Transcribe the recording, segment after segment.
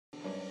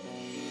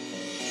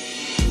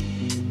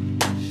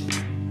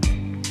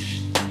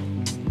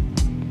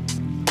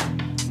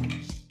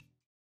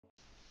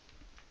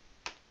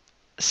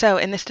So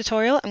in this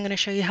tutorial, I'm going to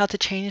show you how to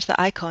change the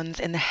icons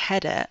in the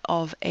header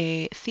of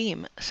a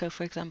theme. So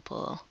for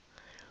example,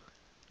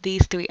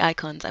 these three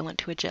icons I want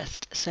to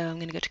adjust. So I'm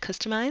going to go to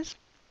Customize.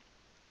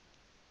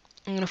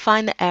 I'm going to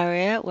find the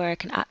area where I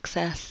can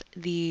access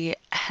the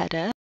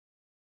header.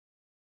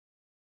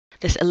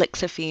 This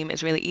Elixir theme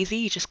is really easy.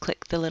 You just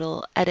click the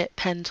little Edit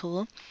Pen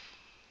tool,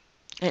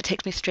 and it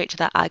takes me straight to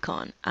that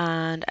icon.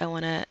 And I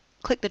want to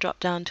click the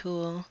drop-down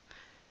tool,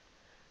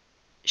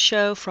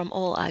 show from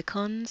all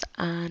icons,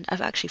 and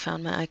I've actually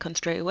found my icon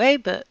straight away,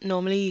 but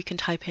normally you can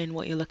type in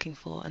what you're looking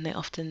for and they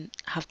often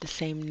have the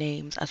same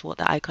names as what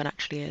the icon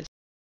actually is.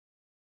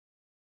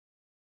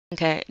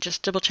 Okay,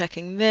 just double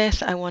checking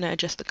this. I want to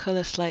adjust the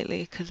color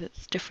slightly because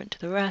it's different to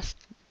the rest.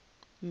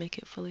 Make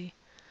it fully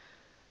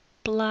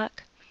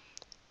black.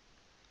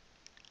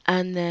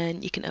 And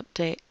then you can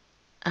update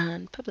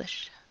and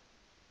publish.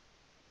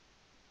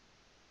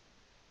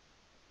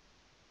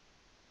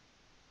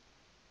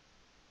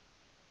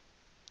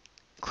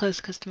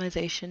 Close the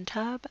customization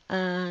tab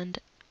and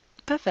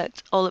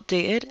perfect, all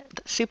updated.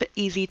 Super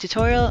easy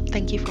tutorial.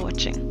 Thank you for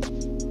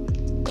watching.